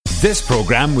This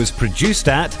programme was produced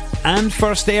at and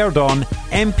first aired on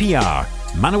MPR,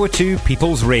 Manawatu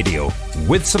People's Radio,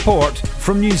 with support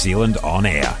from New Zealand On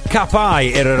Air. Ka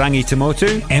pai Irarangi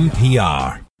Tamotu,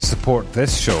 MPR. Support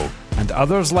this show and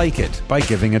others like it by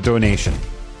giving a donation.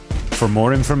 For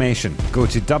more information, go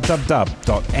to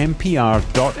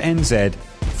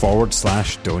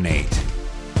www.mpr.nz/donate.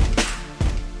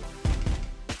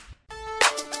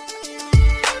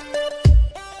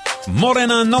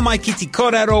 Morena no mai kiti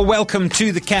korero, welcome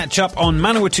to the Catchup on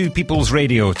Manawatu People's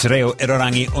Radio. Te reo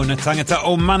Irarangi o na tangata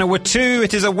o Manawatu.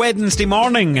 It is a Wednesday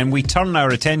morning and we turn our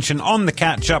attention on the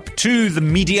Catchup to the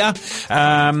media.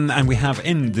 And we have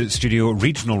in the studio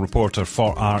regional reporter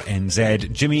for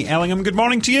RNZ, Jimmy Ellingham. Good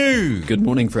morning to you. Good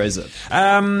morning, Fraser.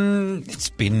 It's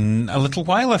been a little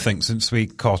while, I think, since we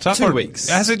caught up. 2 weeks.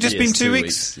 Has it just been 2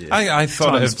 weeks? Yeah. I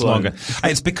thought it was flown. longer.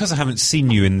 It's because I haven't seen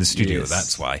you in the studio, Yes.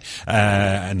 that's why.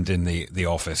 And in the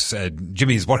office.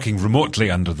 Jimmy's working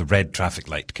remotely under the red traffic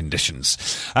light conditions.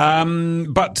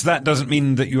 But that doesn't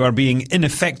mean that you are being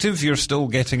ineffective. You're still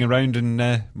getting around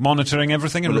and monitoring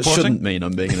everything and reporting. It shouldn't mean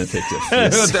I'm being ineffective.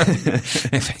 Yes.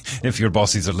 If your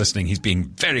bosses are listening, he's being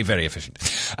very, very efficient.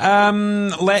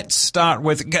 Let's start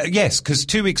with, yes, because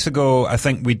 2 weeks ago, I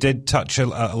think we did touch a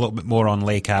little bit more on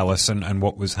Lake Alice and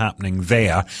what was happening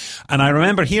there. And I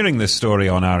remember hearing this story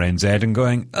on RNZ and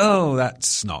going, oh,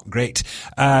 that's not great.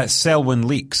 Selwyn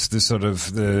Leeks, the sort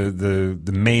of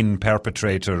the main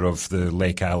perpetrator of the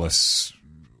Lake Alice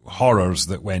horrors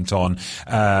that went on,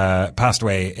 passed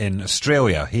away in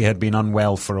Australia. He had been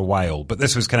unwell for a while, but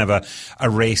this was kind of a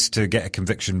race to get a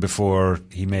conviction before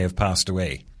he may have passed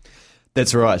away.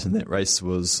 That's right, and that race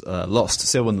was lost.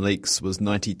 Selwyn Leeks was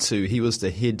 92. He was the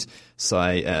head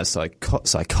psychiatrist.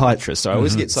 I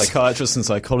always get psychiatrist and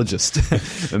psychologist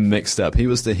mixed up. He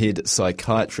was the head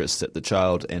psychiatrist at the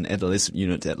Child and Adolescent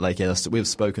Unit at Lake Alice that we've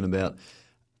spoken about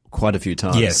quite a few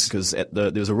times. Yes. Because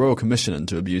there was a Royal Commission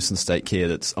into Abuse and State Care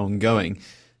that's ongoing,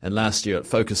 and last year it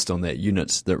focused on that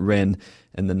unit that ran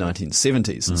in the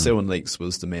 1970s. And Selwyn Leeks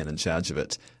was the man in charge of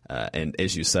it, and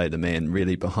as you say, the man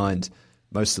really behind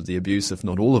most of the abuse, if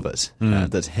not all of it,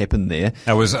 that happened there.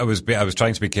 I was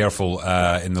trying to be careful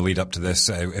in the lead up to this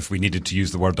if we needed to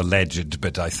use the word alleged,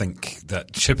 but I think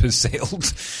that ship has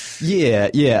sailed. Yeah.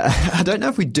 I don't know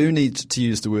if we do need to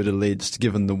use the word alleged,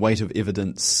 given the weight of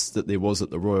evidence that there was at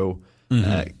the Royal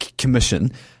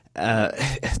Commission. There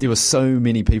were so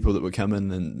many people that would come in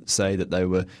and say that they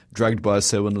were drugged by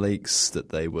Selwyn Leeks, that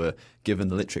they were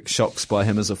given electric shocks by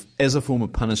him as a form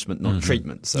of punishment, not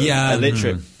treatment. So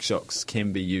electric shocks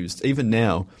can be used even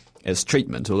now as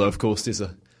treatment, although of course there's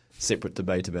a separate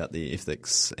debate about the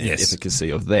ethics and efficacy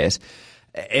of that.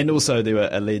 And also there were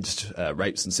alleged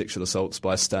rapes and sexual assaults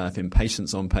by staff and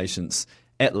patients on patients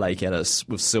at Lake Alice,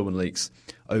 with Selwyn Leeks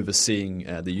overseeing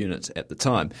the unit at the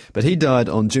time. But he died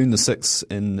on June the 6th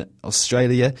in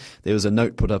Australia. There was a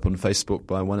note put up on Facebook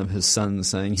by one of his sons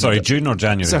saying... June or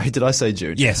January? Sorry, did I say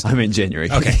June? Yes. I meant January.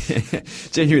 Okay.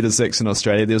 January the 6th in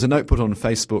Australia. There was a note put on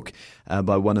Facebook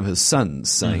by one of his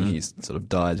sons saying he's sort of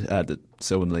died, that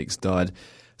Selwyn Leeks died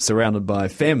surrounded by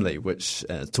family, which,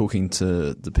 talking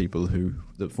to the people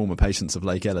the former patients of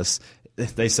Lake Alice,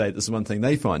 they say this is one thing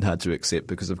they find hard to accept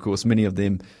because, of course, many of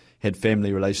them had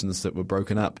family relations that were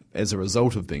broken up as a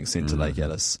result of being sent to Lake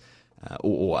Alice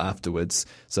or afterwards.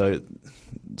 So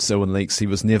Selwyn Leeks, he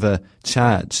was never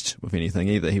charged with anything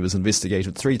either. He was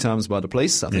investigated 3 times by the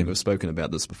police. I think we've spoken about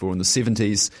this before. In the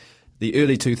 70s, the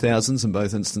early 2000s, in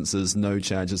both instances, no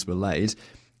charges were laid.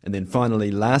 And then finally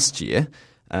last year,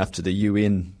 after the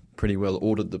UN pretty well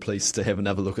ordered the police to have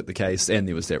another look at the case, and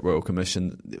there was that Royal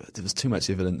Commission, there was too much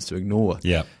evidence to ignore.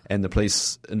 Yeah. And the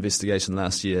police investigation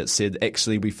last year said,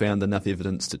 actually, we found enough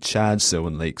evidence to charge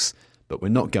Selwyn Leeks, but we're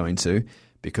not going to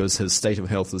because his state of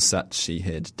health is such, he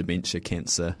had dementia,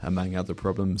 cancer, among other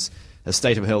problems. His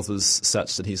state of health is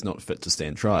such that he's not fit to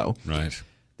stand trial. Right.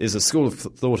 There's a school of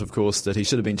thought, of course, that he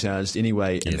should have been charged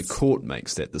anyway, and the court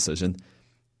makes that decision.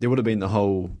 There would have been the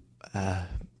whole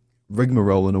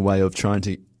rigmarole in a way of trying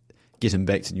to get him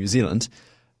back to New Zealand.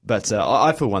 But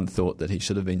I, for one, thought that he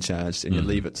should have been charged, and you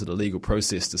leave it to the legal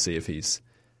process to see if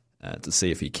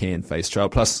he can face trial.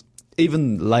 Plus,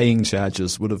 even laying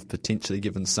charges would have potentially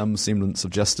given some semblance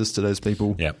of justice to those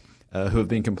people who have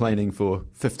been complaining for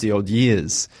 50-odd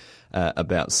years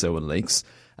about Selwyn Leeks.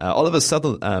 Oliver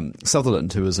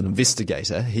Sutherland, who is an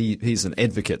investigator, he's an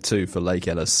advocate too for Lake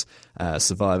Alice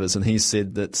survivors, and he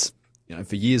said that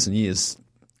for years and years,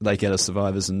 Lake Alice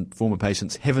survivors and former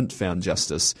patients haven't found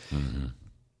justice,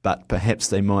 but perhaps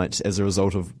they might as a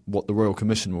result of what the Royal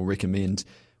Commission will recommend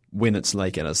when its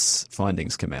Lake Alice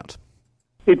findings come out.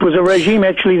 It was a regime,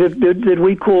 actually, that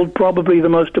we called probably the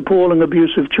most appalling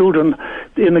abuse of children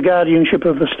in the guardianship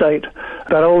of the state.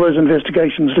 But all those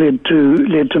investigations led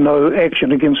to no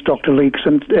action against Dr. Leeks,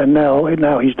 and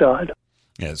now he's died.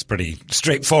 Yeah, it's a pretty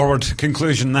straightforward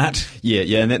conclusion, that.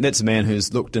 Yeah, and that's a man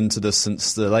who's looked into this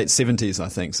since the late 70s, I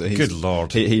think. So Good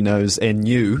Lord. He knows and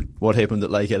knew what happened at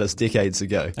Lake Alice decades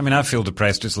ago. I mean, I feel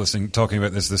depressed just talking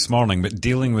about this morning, but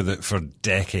dealing with it for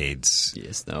decades.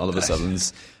 Yes, no, Oliver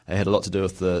Sutherland's had a lot to do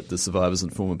with the survivors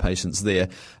and former patients there.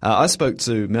 I spoke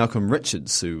to Malcolm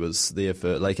Richards, who was there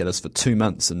for Lake Alice for 2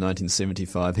 months in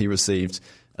 1975. He received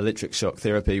electric shock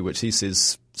therapy, which he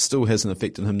says still has an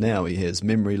effect on him now. He has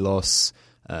memory loss.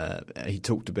 He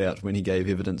talked about, when he gave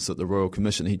evidence at the Royal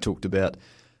Commission, he talked about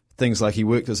things like he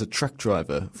worked as a truck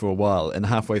driver for a while, and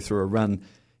halfway through a run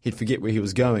he'd forget where he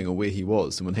was going or where he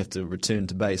was and would have to return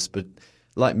to base. But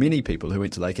like many people who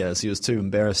went to Lake Alice, he was too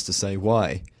embarrassed to say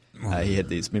why. He had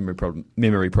these memory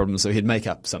problems, so he'd make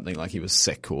up something like he was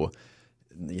sick or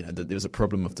that there was a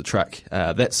problem with the truck,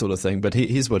 that sort of thing. But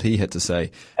here's what he had to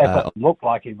say. If it looked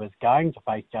like he was going to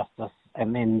face justice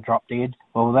and then drop dead,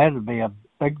 well, that would be a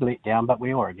big letdown, but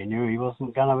we already knew he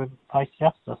wasn't going to face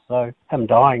justice, so him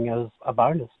dying is a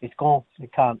bonus. He's gone. He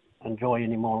can't enjoy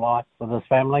any more life with his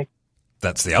family.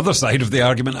 That's the other side of the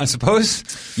argument, I suppose.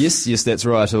 Yes, that's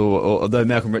right. Although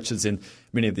Malcolm Richards and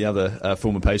many of the other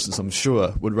former patients, I'm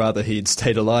sure, would rather he'd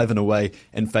stayed alive in a way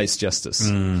and faced justice.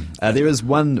 There is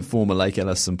one former Lake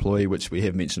Alice employee, which we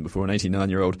have mentioned before, an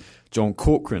 89-year-old John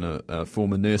Corcoran, a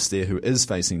former nurse there who is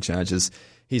facing charges.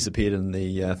 He's appeared in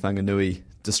the Whanganui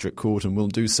District Court and will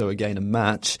do so again in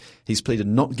March. He's pleaded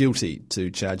not guilty to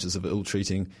charges of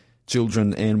ill-treating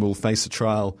children and will face a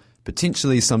trial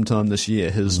potentially sometime this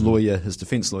year. His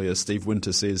defence lawyer, Steve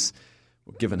Winter, says,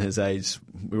 given his age,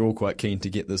 we're all quite keen to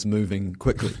get this moving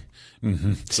quickly.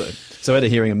 So at a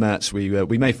hearing in March,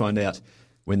 we may find out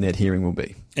when that hearing will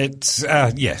be. It's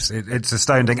it's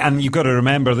astounding, and you've got to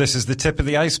remember this is the tip of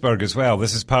the iceberg as well.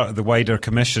 This is part of the wider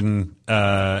commission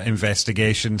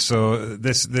investigation. So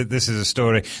this is a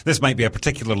story. This might be a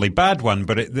particularly bad one,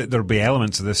 but there'll be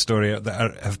elements of this story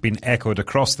that have been echoed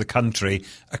across the country,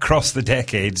 across the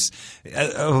decades.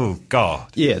 Oh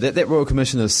God! Yeah, that Royal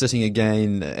Commission is sitting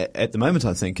again at the moment,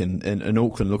 I think, in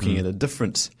Auckland, looking at a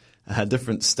different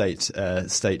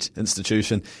state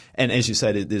institution. And as you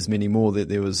say, there's many more.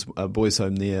 There was a boys'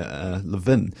 home near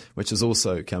Levin, which has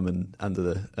also come in under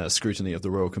the scrutiny of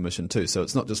the Royal Commission too. So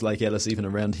it's not just Lake Alice, even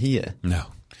around here. No.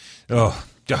 Oh,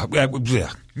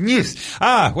 yes.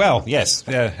 Yes.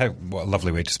 What a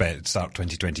lovely way to start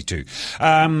 2022.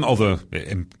 Although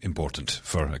important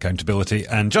for accountability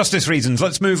and justice reasons.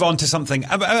 Let's move on to something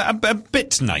a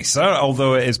bit nicer,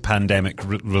 although it is pandemic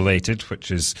related,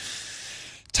 which is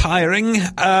tiring,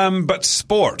 but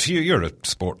sport. You're a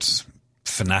sports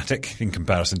fanatic in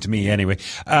comparison to me anyway.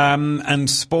 And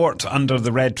sport under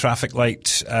the red traffic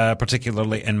light,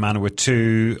 particularly in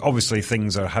Manawatu, obviously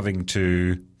things are having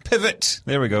to pivot.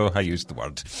 There we go, I used the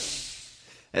word.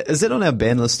 Is that on our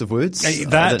ban list of words?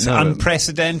 That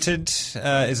unprecedented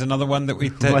is another one that we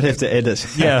might have to edit.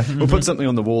 Yeah. We'll put something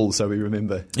on the wall so we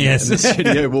remember. Yes. In the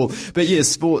studio wall. But yes,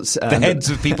 sports. The heads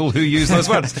of people who use those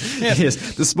words.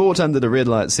 Yes. The sport under the red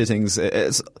light settings,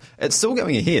 it's still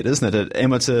going ahead, isn't it? At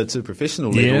amateur to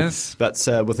professional level. Yes. But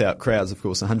without crowds, of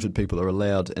course, 100 people are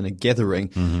allowed in a gathering.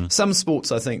 Mm-hmm. Some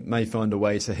sports, I think, may find a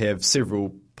way to have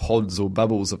several pods or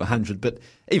bubbles of 100, but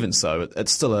even so,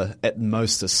 it's still at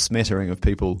most a smattering of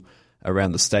people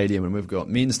around the stadium. And we've got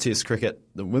men's Test cricket,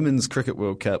 the Women's Cricket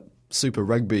World Cup, Super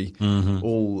Rugby,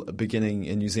 all beginning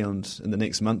in New Zealand in the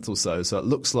next month or so. So it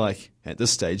looks like, at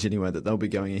this stage anyway, that they'll be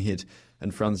going ahead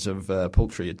in front of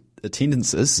paltry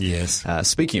attendances. Yes.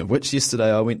 Speaking of which,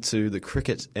 yesterday I went to the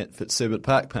cricket at Fitzherbert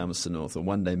Park, Palmerston North, a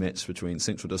one-day match between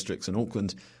Central Districts and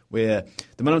Auckland, where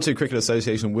the Manawatu Cricket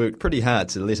Association worked pretty hard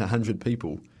to let 100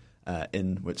 people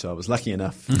in, which I was lucky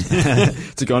enough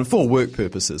to go on for work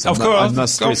purposes. Of course, I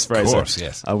must stress, Fraser. Course,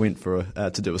 yes. I went for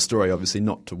to do a story, obviously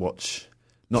not to watch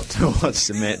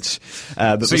the match.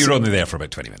 But so you were only there for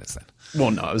about 20 minutes then?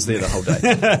 Well, no, I was there the whole day.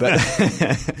 But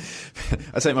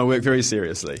I take my work very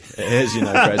seriously, as you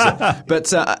know, Fraser.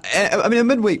 But, I mean, a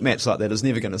midweek match like that is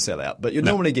never going to sell out. But you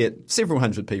normally get several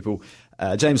hundred people.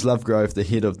 James Lovegrove, the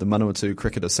head of the Manawatu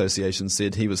Cricket Association,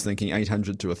 said he was thinking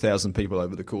 800 to 1,000 people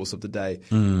over the course of the day.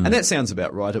 And that sounds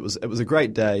about right. It was a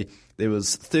great day. There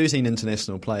was 13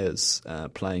 international players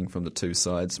playing from the two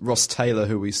sides. Ross Taylor,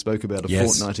 who we spoke about a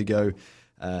fortnight ago,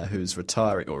 who's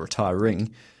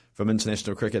retiring from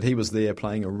international cricket, he was there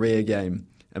playing a rare game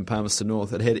in Palmerston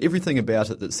North. It had everything about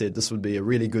it that said this would be a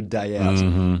really good day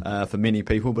out for many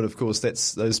people, but of course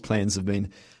those plans have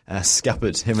been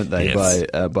scuppered, haven't they,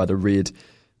 by the red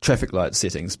traffic light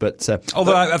settings. But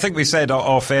although I think we said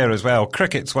off air as well,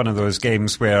 cricket's one of those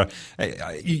games where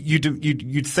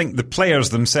you'd think the players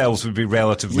themselves would be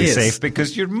relatively safe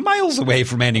because you're miles away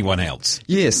from anyone else.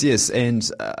 Yes, and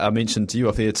I mentioned to you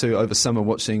off air too, over summer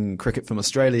watching cricket from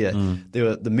Australia, there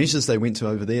were the measures they went to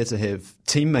over there to have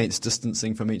teammates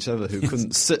distancing from each other who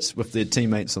couldn't sit with their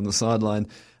teammates on the sideline.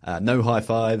 No high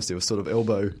fives, there was sort of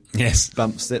elbow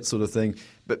bumps, that sort of thing.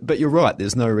 But you're right,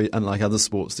 there's no unlike other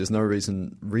sports, there's no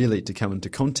reason really to come into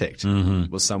contact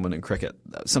with someone in cricket.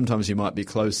 Sometimes you might be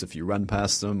close if you run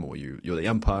past them, or you're the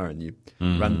umpire and you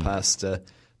run past the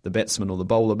batsman or the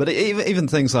bowler. But even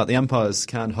things like the umpires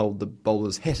can't hold the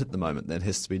bowler's hat at the moment. That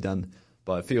has to be done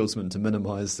by a fieldsman to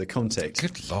minimise the contact.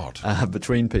 Good Lord.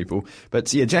 Between people.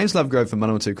 But yeah, James Lovegrove for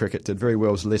Manawatu Cricket did very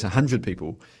well to let 100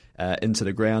 people into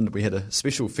the ground. We had a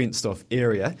special fenced-off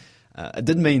area. It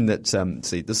did mean that,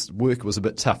 this work was a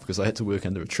bit tough because I had to work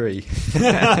under a tree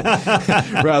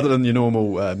rather than your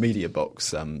normal media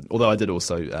box. Although I did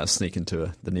also sneak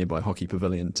into the nearby hockey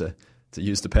pavilion to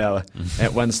use the power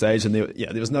at one stage. And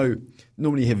there was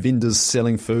normally you have vendors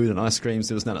selling food and ice creams.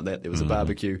 There was none of that. There was a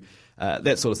barbecue,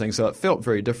 that sort of thing. So it felt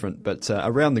very different. But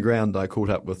around the ground, I caught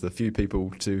up with a few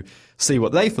people to see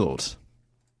what they thought.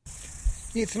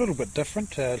 Yeah, it's a little bit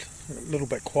different, a little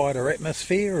bit quieter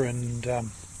atmosphere, and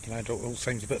it all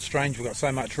seems a bit strange. We've got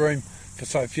so much room for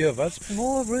so few of us.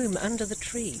 More room under the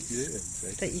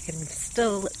trees, that you can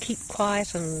still keep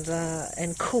quiet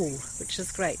and cool, which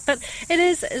is great. But it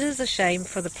is a shame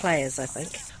for the players, I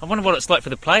think. I wonder what it's like for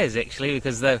the players actually,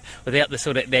 because they're without the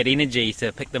sort of that energy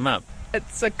to pick them up.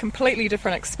 It's a completely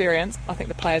different experience. I think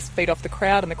the players feed off the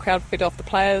crowd and the crowd feed off the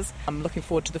players. I'm looking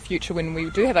forward to the future when we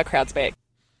do have our crowds back.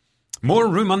 More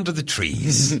room under the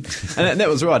trees. And that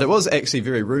was right. It was actually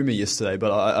very roomy yesterday,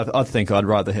 but I think I'd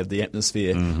rather have the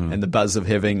atmosphere and the buzz of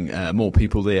having more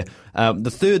people there. The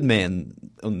third man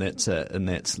in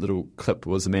that little clip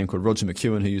was a man called Roger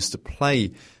McEwen, who used to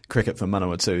play cricket for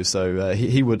Manawatu. So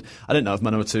he would. I don't know if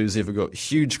Manawatu's ever got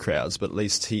huge crowds, but at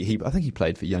least I think he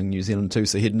played for Young New Zealand too,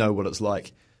 so he'd know what it's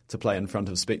like to play in front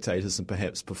of spectators and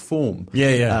perhaps perform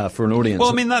for an audience. Well,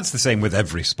 I mean, that's the same with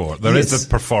every sport. There is a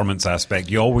performance aspect.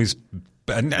 You always,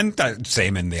 and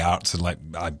same in the arts, and like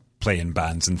I play in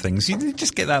bands and things, you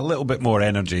just get that little bit more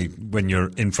energy when you're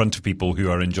in front of people who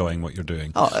are enjoying what you're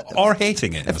doing. Or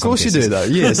hating it. Of course you do, though.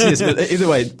 Yes. But either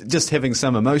way, just having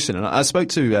some emotion. And I spoke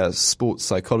to a sports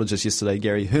psychologist yesterday,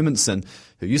 Gary Hermanson,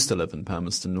 who used to live in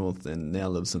Palmerston North and now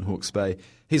lives in Hawke's Bay.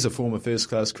 He's a former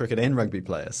first-class cricket and rugby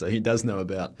player, so he does know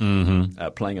about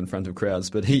playing in front of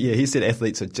crowds. But he said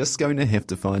athletes are just going to have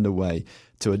to find a way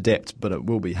to adapt, but it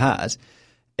will be hard.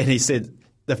 And he said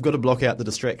they've got to block out the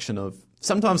distraction of...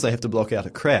 Sometimes they have to block out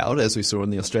a crowd, as we saw in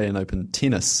the Australian Open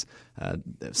tennis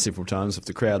several times, with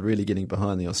the crowd really getting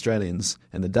behind the Australians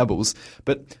and the doubles.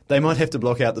 But they might have to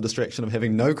block out the distraction of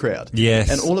having no crowd. Yes.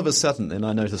 And all of a sudden, and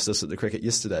I noticed this at the cricket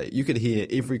yesterday, you could hear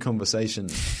every conversation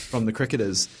from the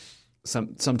cricketers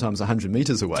sometimes 100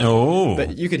 metres away. Oh.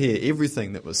 But you could hear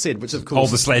everything that was said, which of course... All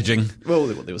the sledging. Well,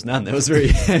 there was none. It was very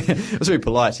it was very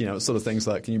polite, sort of things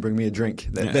like, can you bring me a drink?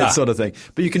 That sort of thing.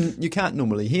 But you can't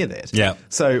normally hear that. Yeah.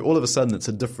 So all of a sudden it's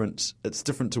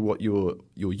different to what you're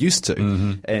used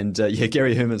to. And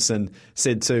Gary Hermanson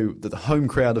said too that the home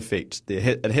crowd effect,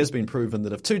 it has been proven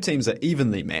that if two teams are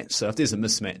evenly matched, so if there's a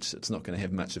mismatch, it's not going to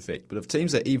have much effect. But if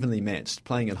teams are evenly matched,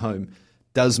 playing at home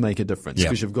does make a difference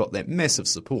because you've got that massive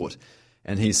support.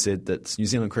 And he said that New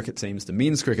Zealand cricket teams, the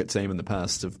men's cricket team in the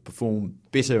past, have performed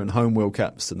better in home World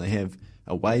Cups than they have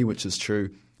away, which is true.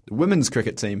 The women's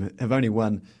cricket team have only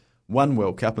won one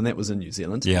World Cup, and that was in New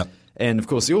Zealand. Yeah. And, of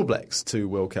course, the All Blacks, 2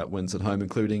 World Cup wins at home,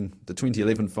 including the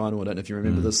 2011 final. I don't know if you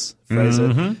remember this,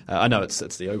 Fraser. I know it's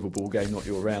the oval ball game, not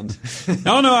your round.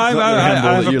 No, I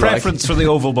have a preference for the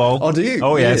oval ball. Oh, do you?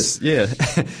 Oh, yes. Yeah.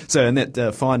 So in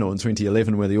that final in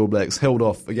 2011 where the All Blacks held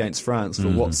off against France for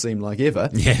what seemed like ever,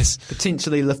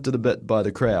 potentially lifted a bit by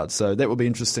the crowd. So that will be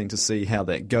interesting to see how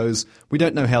that goes. We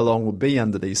don't know how long we'll be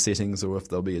under these settings or if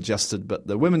they'll be adjusted, but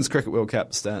the Women's Cricket World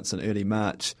Cup starts in early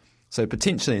March. So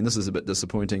potentially, and this is a bit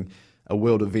disappointing, a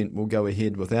world event will go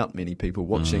ahead without many people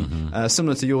watching,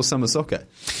 similar to your summer soccer.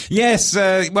 Yes,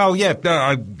 that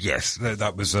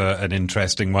was an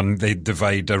interesting one. They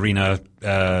divide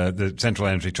the Central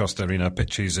Energy Trust Arena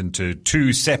pitches into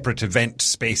 2 separate event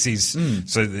spaces.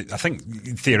 So I think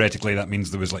theoretically that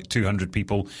means there was like 200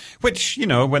 people, which,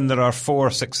 when there are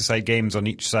 4 six-a-side games on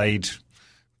each side,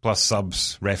 plus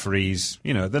subs, referees,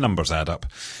 the numbers add up.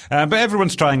 But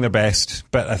everyone's trying their best.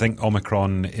 But I think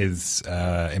Omicron is,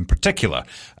 in particular,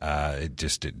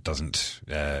 it doesn't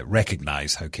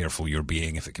recognise how careful you're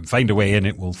being. If it can find a way in,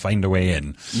 it will find a way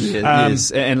in.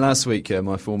 Yes. And last week,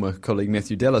 my former colleague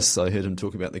Matthew Dallas, I heard him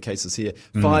talk about the cases here.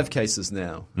 5 cases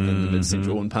now in the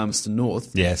Mid-Central and Palmerston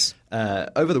North. Yes.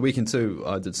 Over the weekend too,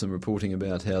 I did some reporting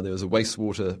about how there was a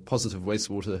positive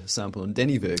wastewater sample in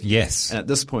Dannyburg. Yes. And at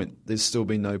this point, there's still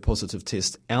been no positive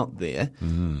test out there.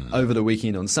 Over the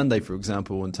weekend on Sunday, for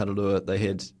example, in Tararua, they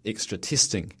had extra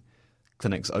testing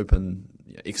clinics open,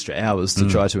 extra hours to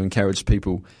try to encourage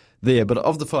people there. But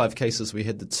of the 5 cases, we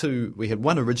had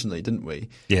one originally, didn't we?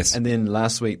 Yes. And then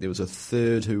last week there was a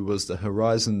third who was the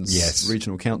Horizons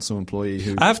Regional Council employee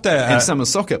and summer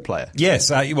soccer player. Yes,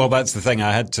 well, that's the thing.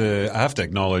 I have to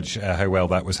acknowledge how well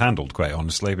that was handled, quite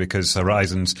honestly, because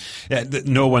Horizons,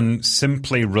 no one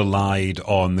simply relied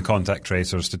on the contact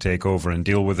tracers to take over and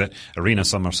deal with it. Arena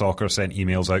Summer Soccer sent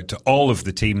emails out to all of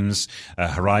the teams.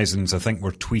 Horizons, I think,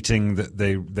 were tweeting that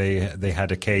they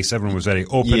had a case. Everyone was very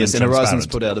open and transparent. Horizons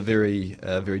put out a very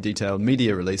detailed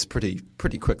media release pretty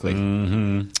quickly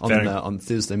on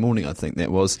Thursday morning, I think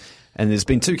that was. And there's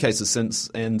been 2 cases since,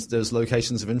 and there's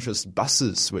locations of interest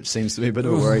buses, which seems to be a bit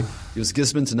of a worry. It was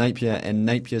Gisborne to Napier and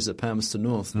Napier to Palmerston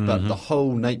North, but the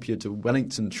whole Napier to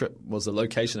Wellington trip was a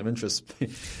location of interest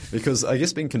because I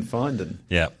guess being confined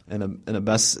in a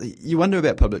bus, you wonder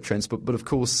about public transport, but of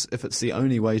course if it's the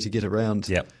only way to get around,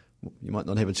 you might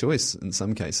not have a choice in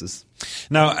some cases.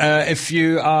 Now, if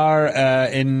you are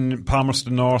in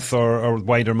Palmerston North or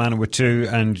wider Manawatu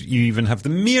and you even have the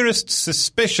merest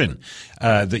suspicion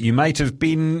that you might have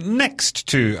been next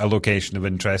to a location of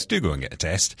interest, do go and get a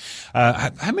test.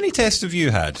 How many tests have you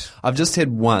had? I've just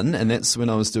had one, and that's when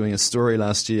I was doing a story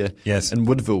last year in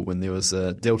Woodville when there was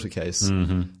a Delta case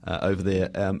over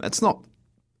there. It's not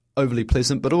overly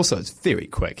pleasant, but also it's very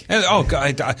quick.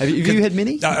 Have you had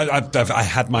many? I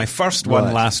had my first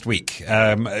one last week.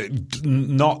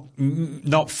 Not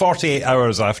 48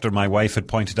 hours after my wife had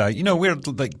pointed out, we're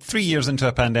like 3 years into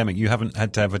a pandemic. You haven't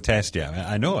had to have a test yet.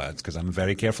 I know it's because I'm a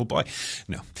very careful boy.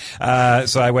 No.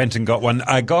 So I went and got one.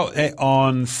 I got it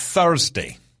on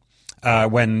Thursday.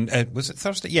 When was it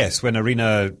Thursday? Yes, when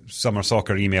Arena Summer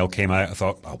Soccer email came out, I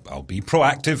thought I'll be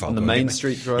proactive. On the Main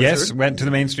Street drive-through? Yes, went to the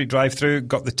Main Street drive-through,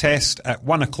 got the test at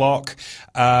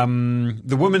 1:00.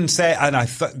 The woman said, and I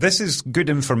thought this is good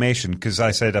information because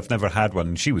I said I've never had one,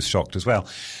 and she was shocked as well.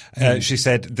 She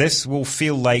said this will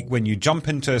feel like when you jump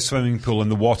into a swimming pool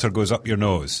and the water goes up your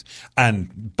nose.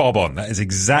 And bob on, that is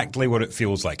exactly what it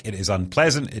feels like. It is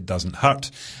unpleasant. It doesn't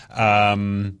hurt.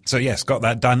 So yes, got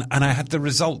that done, and I had the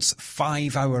results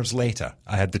 5 hours later.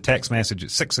 I had the text message at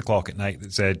 6:00 at night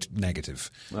that said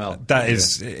negative. Wow. That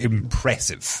is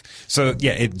impressive. So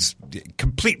yeah, it's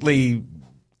completely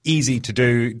easy to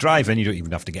do. Drive in, you don't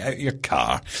even have to get out of your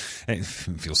car. It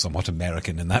feels somewhat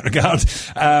American in that regard.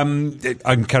 I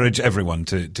encourage everyone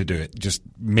to do it. Just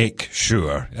make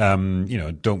sure,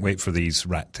 don't wait for these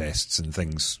rat tests and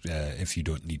things if you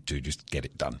don't need to. Just get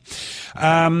it done.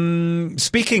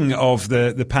 Speaking of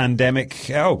the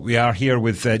pandemic, we are here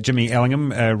with Jimmy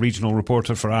Ellingham, regional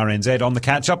reporter for RNZ on the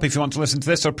Catchup. If you want to listen to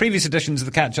this or previous editions of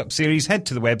the Catchup series, head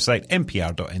to the website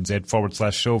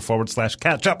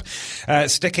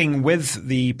npr.nz/show/catchup. Sticking with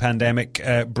the pandemic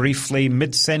briefly,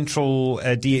 Mid-Central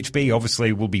DHB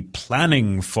obviously will be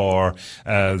planning for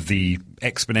the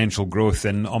exponential growth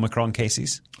in Omicron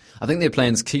cases. I think their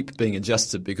plans keep being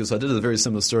adjusted because I did a very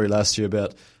similar story last year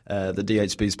about the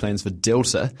DHB's plans for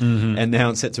Delta, and now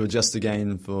it's had to adjust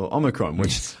again for Omicron,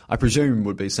 which I presume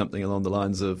would be something along the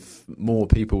lines of more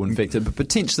people infected, but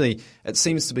potentially it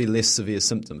seems to be less severe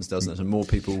symptoms, doesn't it, and more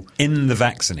people in the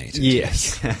vaccinated.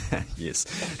 Yes. Yes.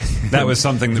 That was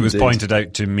something that was pointed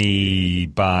out to me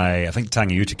by, I think,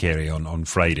 Tangi Utakere on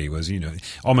Friday, was,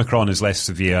 Omicron is less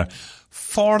severe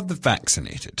for the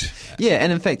vaccinated. Yeah,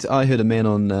 and in fact, I heard a man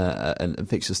on an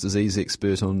infectious disease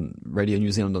expert on Radio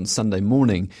New Zealand on Sunday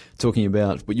morning talking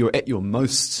about you're at your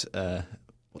most,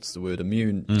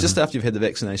 immune, just after you've had the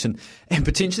vaccination, and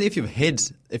potentially if you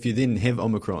then have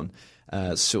Omicron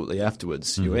shortly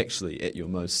afterwards, you're actually at your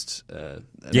most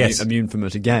immune from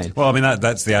it again. Well, I mean,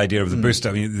 that's the idea of the booster.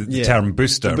 I mean, the term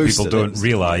booster, people don't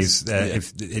realise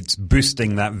if it's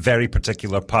boosting that very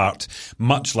particular part,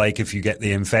 much like if you get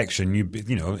the infection,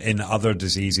 in other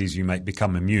diseases you might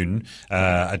become immune.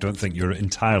 I don't think you're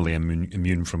entirely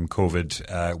immune from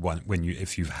COVID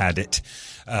if you've had it,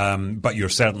 but you're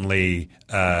certainly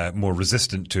more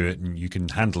resistant to it and you can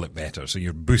handle it better. So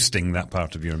you're boosting that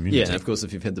part of your immunity. Yeah, and of course,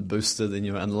 if you've had the booster, booster, then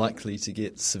you're unlikely to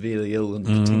get severely ill and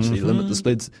potentially limit the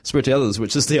spread to others,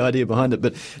 which is the idea behind it.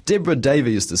 But Deborah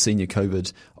Davies, the senior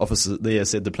COVID officer there,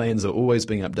 said the plans are always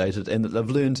being updated and that they've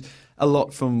learned a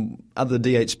lot from other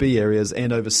DHB areas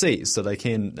and overseas, so they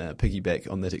can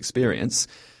piggyback on that experience.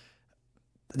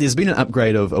 There's been an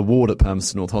upgrade of a ward at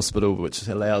Palmerston North Hospital, which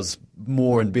allows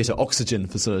more and better oxygen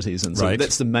facilities, and so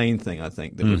that's the main thing I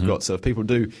think that we've got. So if people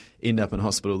do end up in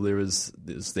hospital, there's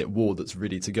that ward that's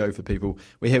ready to go for people.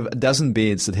 We have a dozen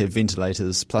beds that have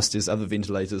ventilators, plus there's other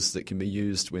ventilators that can be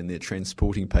used when they're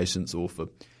transporting patients or for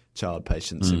child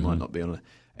patients who might not be on an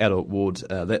adult ward,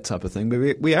 that type of thing.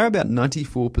 But we are about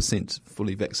 94%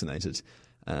 fully vaccinated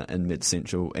in Mid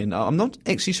Central, and I'm not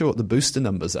actually sure what the booster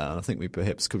numbers are. I think we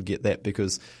perhaps could get that,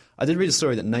 because I did read a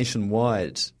story that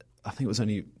nationwide, I think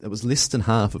it was less than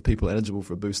half of people eligible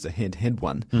for a booster had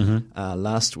one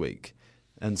last week.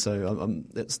 And so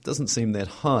that doesn't seem that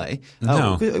high.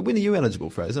 No. When are you eligible,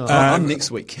 Fraser? I'm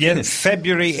next week. Yeah,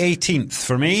 February 18th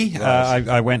for me. Right.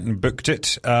 I went and booked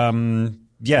it.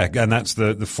 Yeah, and that's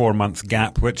the 4-month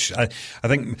gap, which I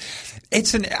think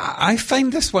I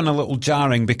find this one a little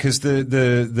jarring, because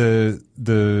the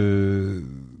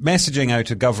messaging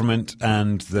out of government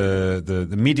and the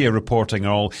media reporting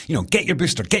are all, get your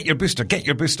booster, get your booster, get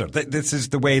your booster. This is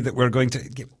the way that we're going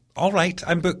to. All right,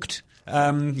 I'm booked.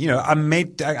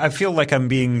 I feel like I'm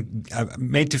being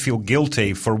made to feel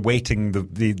guilty for waiting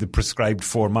the prescribed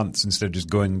 4 months instead of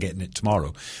just going and getting it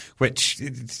tomorrow, which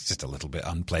is just a little bit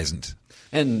unpleasant.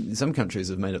 And some countries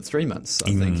have made it 3 months,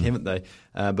 I think, haven't they?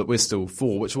 But we're still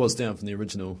 4, which was down from the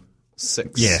original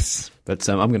 6. Yes. But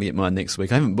I'm going to get mine next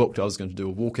week. I haven't booked. I was going to do a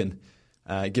walk-in,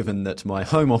 given that my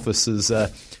home office is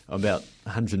about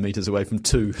 100 metres away from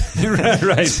 2.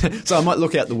 Right. So I might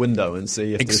look out the window and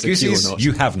see if there's a queue or not.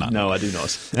 You have none. No, I do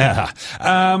not. Yeah.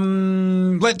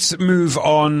 Let's move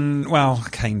on. Well,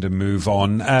 kind of move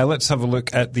on. Let's have a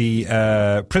look at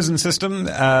the prison system,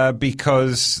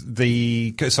 because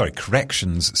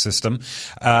corrections system,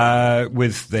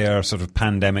 with their sort of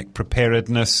pandemic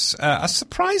preparedness, a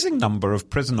surprising number of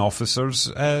prison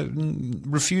officers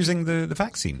refusing the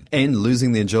vaccine. And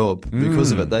losing their job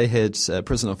because of it. They had,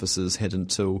 prison officers had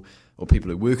until, or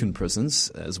people who work in prisons,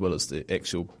 as well as the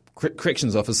actual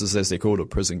corrections officers, as they're called, or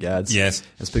prison guards, yes,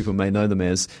 as people may know them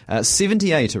as.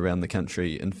 78 around the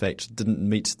country, in fact, didn't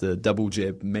meet the double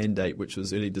jab mandate, which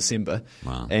was early December,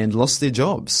 and lost their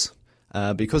jobs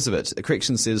because of it.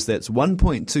 Corrections says that's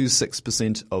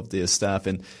 1.26% of their staff,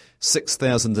 and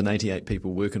 6,088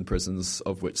 people work in prisons,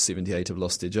 of which 78 have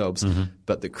lost their jobs.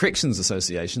 But the Corrections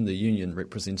Association, the union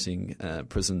representing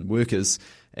prison workers,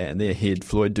 and their head,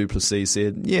 Floyd Duplessis,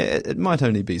 said, it might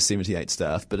only be 78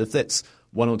 staff, but if that's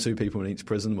 1 or 2 people in each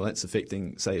prison, well, that's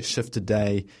affecting, say, a shift a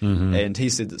day. And he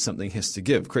said that something has to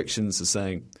give. Corrections are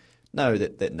saying, no,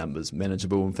 that number's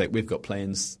manageable. In fact, we've got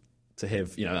plans to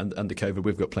have, under COVID,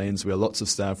 we've got plans where lots of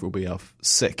staff will be off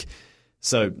sick.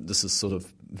 So this is sort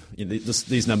of,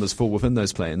 these numbers fall within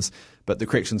those plans. But the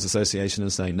Corrections Association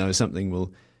is saying, no, something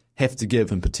will have to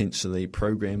give, and potentially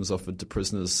programs offered to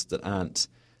prisoners that aren't,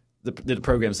 the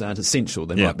programs that aren't essential.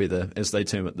 They might be as they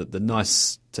term it, the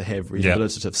nice to have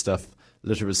rehabilitative stuff,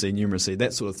 literacy, numeracy,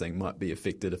 that sort of thing might be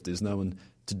affected if there's no one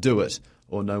to do it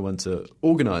or no one to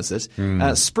organise it.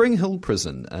 Spring Hill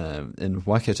Prison in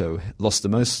Waikato lost the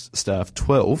most staff,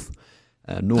 12.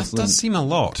 Northland, that does seem a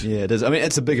lot. Yeah, it is. I mean,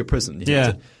 it's a bigger prison. You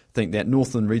have to think that.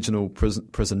 Northland Regional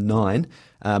Prison 9.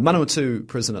 Manawatu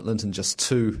Prison at Linton, just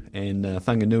 2. And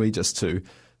Whanganui, just 2.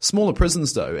 Smaller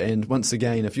prisons, though. And once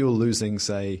again, if you're losing,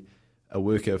 say, a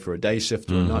worker for a day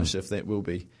shift or a night shift, that will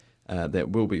be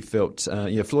felt.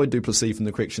 Floyd Duplessis from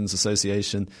the Corrections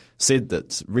Association said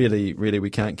that really, really we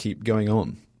can't keep going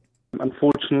on.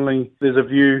 Unfortunately, there's a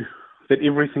view that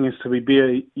everything is to be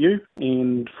BAU,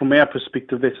 and from our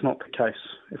perspective, that's not the case.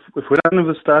 If we don't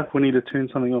have the staff, we need to turn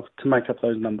something off to make up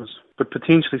those numbers. But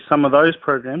potentially some of those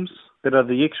programs that are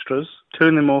the extras,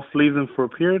 turn them off, leave them for a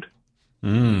period.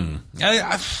 It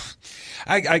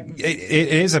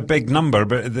is a big number,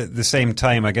 but at the same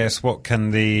time, I guess, what can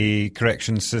the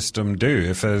corrections system do?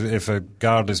 If a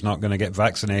guard is not going to get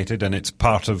vaccinated and it's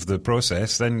part of the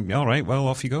process, then all right, well,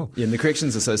 off you go. Yeah, and the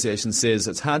Corrections Association says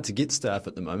it's hard to get staff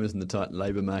at the moment in the tight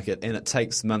labour market, and it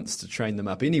takes months to train them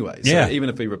up anyway. So even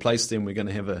if we replace them, we're going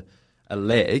to have a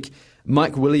lag.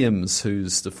 Mike Williams,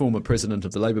 who's the former president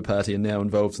of the Labour Party and now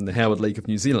involved in the Howard League of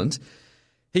New Zealand,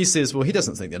 he says, well, he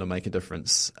doesn't think that'll make a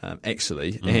difference,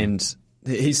 actually, and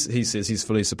he says he's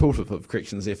fully supportive of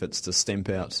corrections' efforts to stamp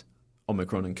out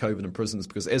Omicron and COVID in prisons,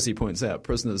 because, as he points out,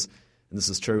 prisoners, and this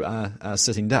is true, are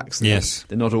sitting ducks.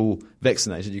 They're not all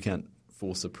vaccinated. You can't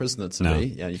force a prisoner to be.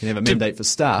 You can have a mandate for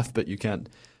staff, but you can't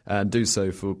do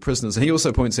so for prisoners. And he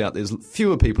also points out there's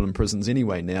fewer people in prisons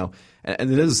anyway now, and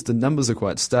the numbers are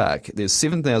quite stark. There's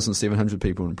 7,700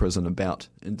 people in prison about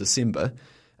in December,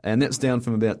 and that's down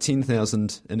from about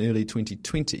 10,000 in early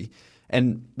 2020.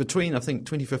 And between, I think,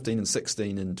 2015 and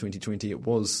 16 and 2020,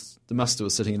 the muster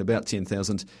was sitting at about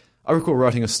 10,000. I recall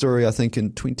writing a story, I think,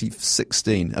 in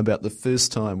 2016 about the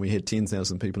first time we had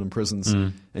 10,000 people in prisons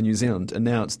in New Zealand, and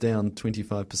now it's down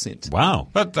 25%. Wow.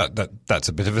 That's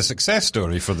a bit of a success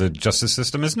story for the justice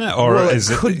system, isn't it? Or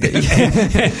could be.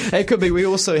 It could be. We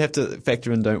also have to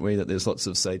factor in, don't we, that there's lots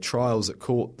of, say, trials at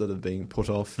court that are being put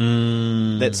off.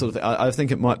 That sort of thing. I think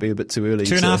it might be a bit too early.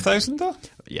 2,500 though?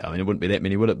 Yeah, I mean, it wouldn't be that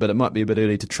many, would it? But it might be a bit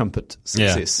early to trumpet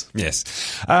success. Yeah. Yes.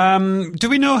 Do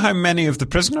we know how many of the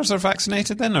prisoners are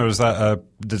vaccinated then, or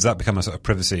does that become a sort of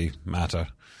privacy matter?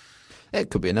 That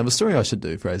could be another story I should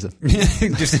do, Fraser.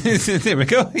 There we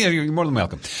go. Yeah, you're more than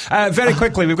welcome. Very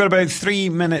quickly, we've got about 3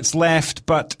 minutes left,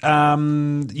 but there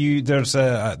was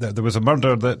a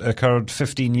murder that occurred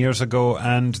 15 years ago,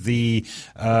 and the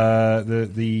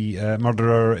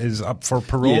murderer is up for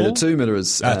parole. Yeah, the two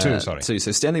murderers. Two.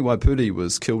 So Stanley Waipouri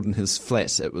was killed in his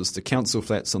flat. It was the council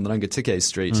flats on the Rangatike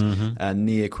Street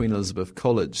near Queen Elizabeth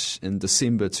College in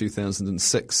December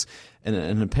 2006. And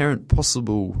an apparent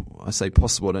possible, I say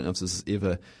possible, I don't know if this is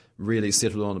ever really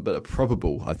settled on, but a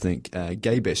probable, I think,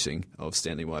 gay bashing of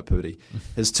Stanley Waipouri.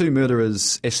 His two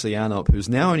murderers, Ashley Arnott, who's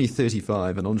now only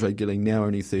 35, and Andre Gilling, now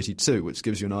only 32, which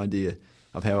gives you an idea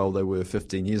of how old they were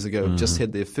 15 years ago, just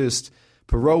had their first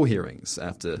parole hearings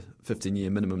after 15-year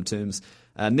minimum terms.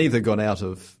 Neither got out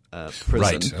of prison.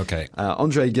 Right, okay.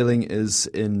 Andre Gilling is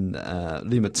in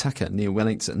Limataka near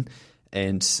Wellington,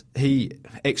 and he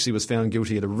actually was found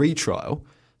guilty at a retrial,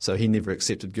 so he never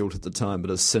accepted guilt at the time, but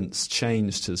has since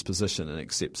changed his position and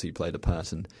accepts he played a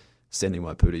part in Stanley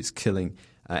Waipouri's killing.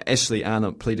 Ashley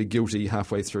Arnott pleaded guilty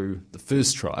halfway through the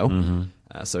first trial,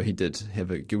 so he did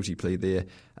have a guilty plea there.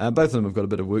 Both of them have got a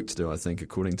bit of work to do, I think,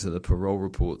 according to the parole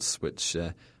reports, which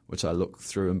I looked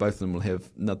through, and both of them will have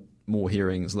more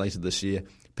hearings later this year.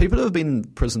 People who have been in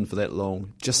prison for that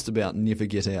long just about never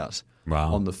get out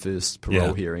on the first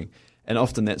parole hearing. And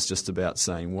often that's just about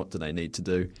saying, what do they need to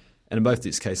do? And in both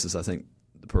these cases, I think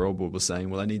the parole board was saying,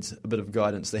 well, they need a bit of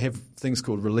guidance. They have things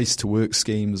called release to work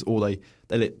schemes, or they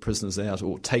let prisoners out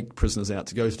or take prisoners out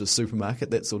to go to the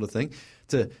supermarket, that sort of thing,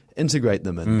 to integrate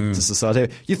them into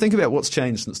society. You think about what's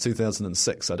changed since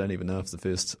 2006. I don't even know if the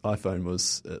first iPhone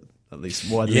was at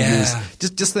least widely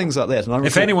used. Just things like that. And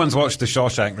if anyone's watched The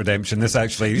Shawshank Redemption, this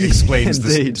actually explains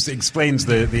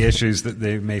the issues that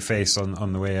they may face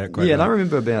on the way out. And I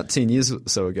remember about 10 years or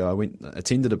so ago, I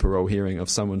attended a parole hearing of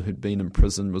someone who'd been in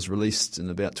prison, was released in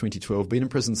about 2012, been in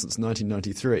prison since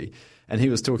 1993, and he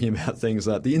was talking about things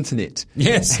like the internet.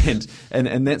 Yes.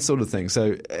 And that sort of thing.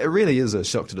 So it really is a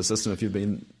shock to the system if you've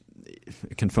been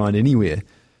confined anywhere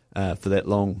for that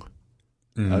long.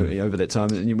 Over that time,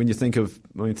 and when you think of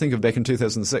back in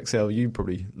 2006, how you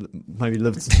probably maybe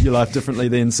lived your life differently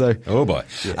then. So, oh boy.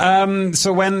 Yeah.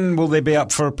 So when will they be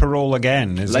up for parole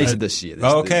again? Later this year.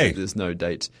 There's no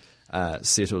date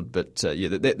settled, but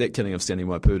that killing of Stanley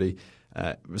Waipouri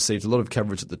received a lot of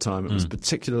coverage at the time. It was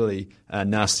particularly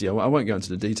nasty. I won't go into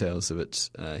the details of it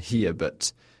here,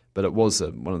 but it was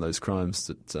one of those crimes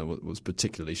that was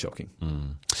particularly shocking.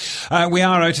 We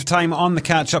are out of time on the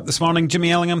catch-up this morning.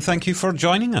 Jimmy Ellingham, thank you for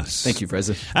joining us. Thank you,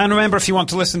 Fraser. And remember, if you want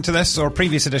to listen to this or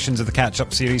previous editions of the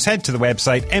catch-up series, head to the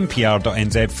website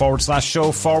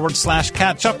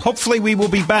mpr.nz/show/catch-up. Hopefully we will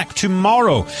be back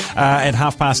tomorrow at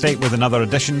 8:30 with another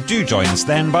edition. Do join us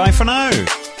then. Bye for now.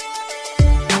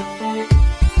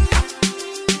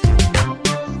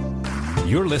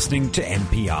 You're listening to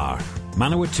NPR,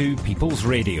 Manawatu People's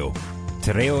Radio.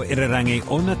 Te reo irarangi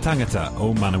o na tangata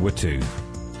o Manawatu.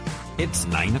 It's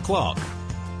 9 o'clock.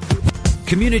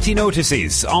 Community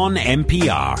notices on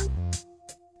NPR.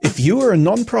 If you are a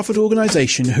non-profit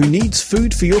organisation who needs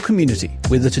food for your community,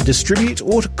 whether to distribute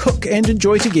or to cook and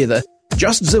enjoy together,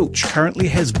 Just Zilch currently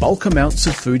has bulk amounts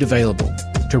of food available.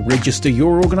 To register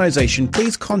your organisation,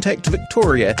 please contact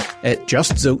Victoria at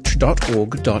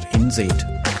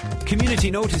justzilch.org.nz.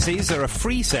 Community notices are a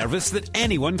free service that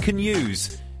anyone can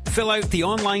use. Fill out the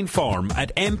online form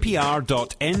at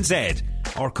mpr.nz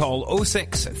or call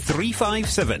 06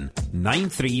 357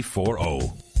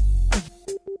 9340.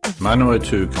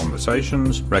 Manawatu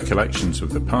Conversations, recollections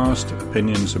of the past,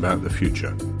 opinions about the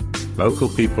future. Local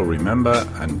people remember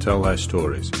and tell their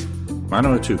stories.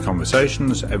 Manawatu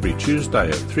Conversations every Tuesday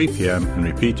at 3 p.m. and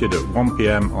repeated at 1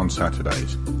 p.m. on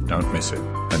Saturdays. Don't miss it.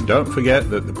 And don't forget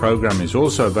that the programme is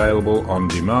also available on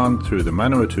demand through the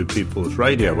Manawatu People's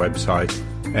Radio website,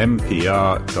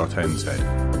 mpr.nz.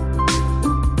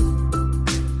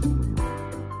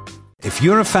 If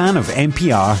you're a fan of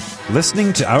NPR,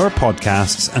 listening to our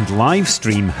podcasts and live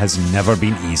stream has never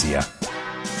been easier.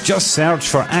 Just search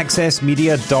for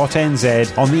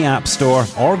accessmedia.nz on the App Store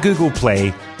or Google Play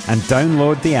and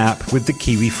download the app with the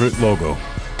kiwifruit logo.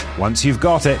 Once you've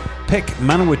got it, pick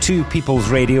Manawatu People's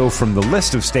Radio from the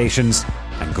list of stations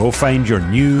and go find your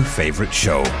new favourite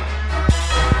show.